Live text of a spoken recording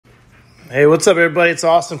Hey, what's up, everybody? It's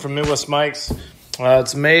Austin from Midwest Mikes.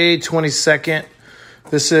 It's May 22nd.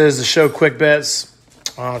 This is the show Quick Bets.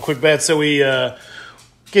 So we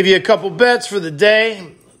give you a couple bets for the day.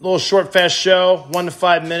 A little short, fast show, 1 to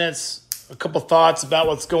 5 minutes. A couple thoughts about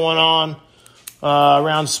what's going on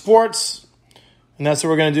around sports. And that's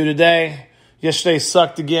what we're going to do today. Yesterday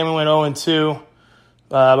sucked again. We went 0-2.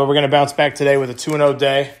 But we're going to bounce back today with a 2-0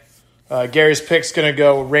 day. Gary's pick's going to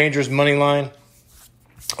go Rangers money line.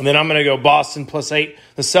 And then I'm going to go Boston +8,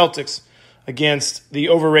 the Celtics, against the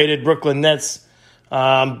overrated Brooklyn Nets. They're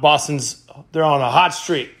on a hot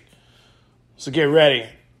streak. So get ready.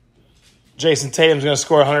 Jason Tatum's going to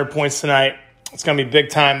score 100 points tonight. It's going to be big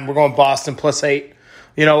time. We're going Boston +8.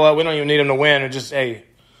 You know what? We don't even need them to win. We're just,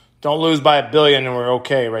 don't lose by $1 billion and we're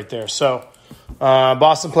okay right there. So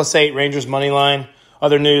Boston +8, Rangers money line.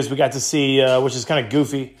 Other news we got to see, which is kind of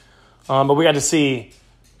goofy, but we got to see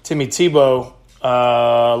Timmy Tebow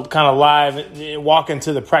kind of live, walk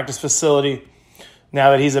into the practice facility now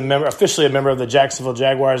that he's officially a member of the Jacksonville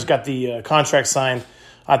Jaguars, got the contract signed.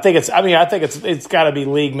 I think it's got to be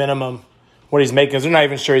league minimum what he's making, because they're not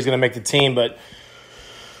even sure he's going to make the team, but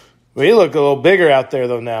he looked a little bigger out there,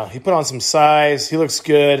 though, now. He put on some size. He looks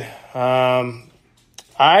good. I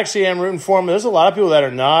actually am rooting for him. There's a lot of people that are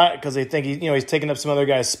not, because they think he's taking up some other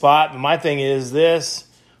guy's spot. But my thing is this.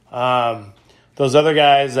 Those other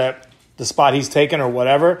guys that the spot he's taken or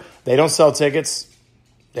whatever, they don't sell tickets.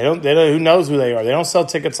 They don't. Who knows who they are? They don't sell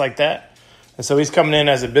tickets like that. And so he's coming in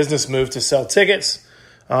as a business move to sell tickets,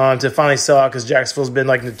 to finally sell out, because Jacksonville's been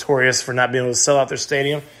notorious for not being able to sell out their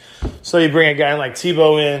stadium. So you bring a guy like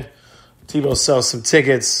Tebow in. Tebow sells some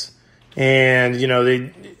tickets, and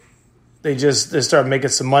they start making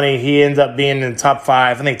some money. He ends up being in top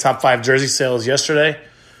 5. I think top 5 jersey sales yesterday.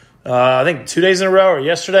 I think 2 days in a row or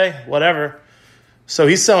yesterday, whatever. So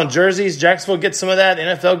he's selling jerseys. Jacksonville gets some of that.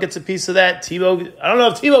 NFL gets a piece of that. Tebow, I don't know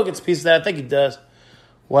if Tebow gets a piece of that. I think he does.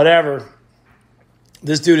 Whatever.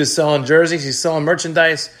 This dude is selling jerseys. He's selling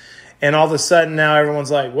merchandise. And all of a sudden now everyone's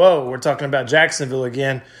like, whoa, we're talking about Jacksonville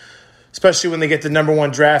again, especially when they get the number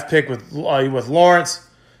 1 draft pick with Lawrence.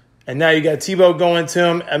 And now you got Tebow going to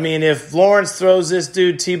him. I mean, if Lawrence throws this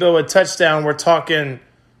dude Tebow a touchdown, we're talking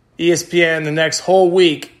ESPN the next whole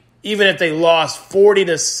week, even if they lost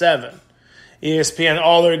 40-7. ESPN,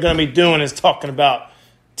 all they're going to be doing is talking about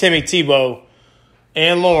Timmy Tebow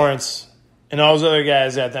and Lawrence and all those other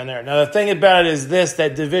guys out down there. Now, the thing about it is this,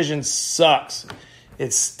 that division sucks.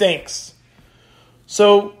 It stinks.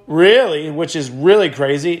 So, really, which is really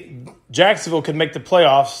crazy, Jacksonville could make the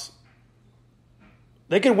playoffs.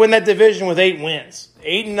 They could win that division with 8 wins.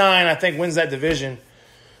 8-9, I think, wins that division.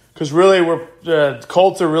 Because really, the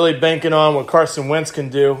Colts are really banking on what Carson Wentz can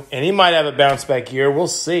do. And he might have a bounce-back year. We'll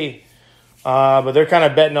see. But they're kind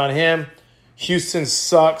of betting on him. Houston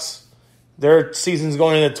sucks. Their season's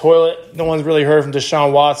going in the toilet. No one's really heard from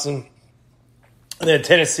Deshaun Watson. And then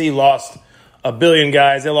Tennessee lost $1 billion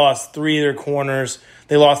guys. They lost 3 of their corners.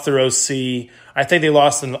 They lost their OC. I think they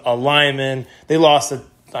lost a lineman. They lost,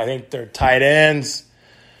 their tight ends.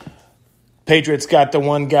 Patriots got the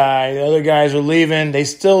 1 guy. The other guys are leaving. They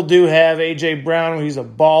still do have A.J. Brown. He's a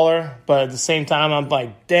baller. But at the same time, I'm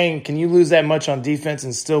like, dang, can you lose that much on defense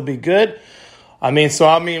and still be good? We're going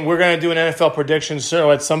to do an NFL prediction show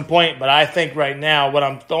at some point. But I think right now,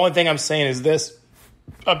 the only thing I'm saying is this.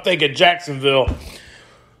 I'm thinking Jacksonville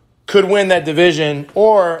could win that division,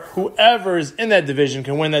 or whoever is in that division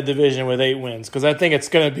can win that division with 8 wins. Because I think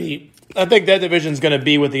that division is going to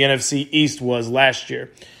be what the NFC East was last year.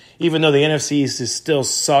 Even though the NFC East still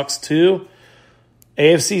sucks too,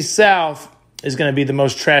 AFC South is going to be the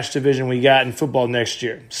most trash division we got in football next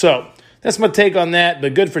year. So that's my take on that,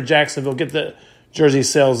 but good for Jacksonville. Get the jersey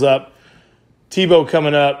sales up. Tebow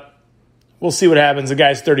coming up. We'll see what happens. The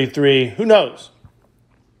guy's 33. Who knows?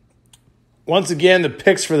 Once again, the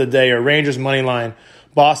picks for the day are Rangers money line,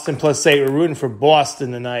 Boston +8. We're rooting for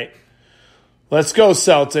Boston tonight. Let's go,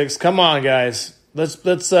 Celtics. Come on, guys. Let's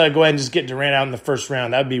go ahead and just get Durant out in the first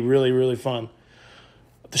round. That would be really, really fun.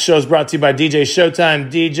 The show is brought to you by DJ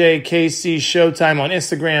Showtime, DJ KC Showtime on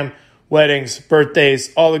Instagram, weddings,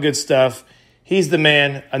 birthdays, all the good stuff. He's the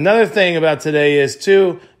man. Another thing about today is,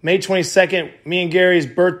 too, May 22nd, me and Gary's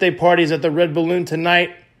birthday parties at the Red Balloon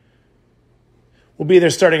tonight. We'll be there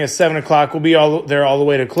starting at 7 o'clock. We'll be there all the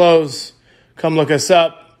way to close. Come look us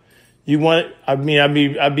up.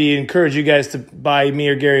 I'd be encourage you guys to buy me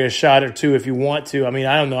or Gary a shot or 2 if you want to. I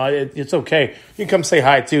don't know. It's okay. You can come say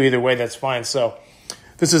hi, too. Either way, that's fine. So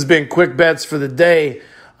this has been Quick Bets for the day.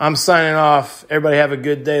 I'm signing off. Everybody have a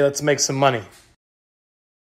good day. Let's make some money.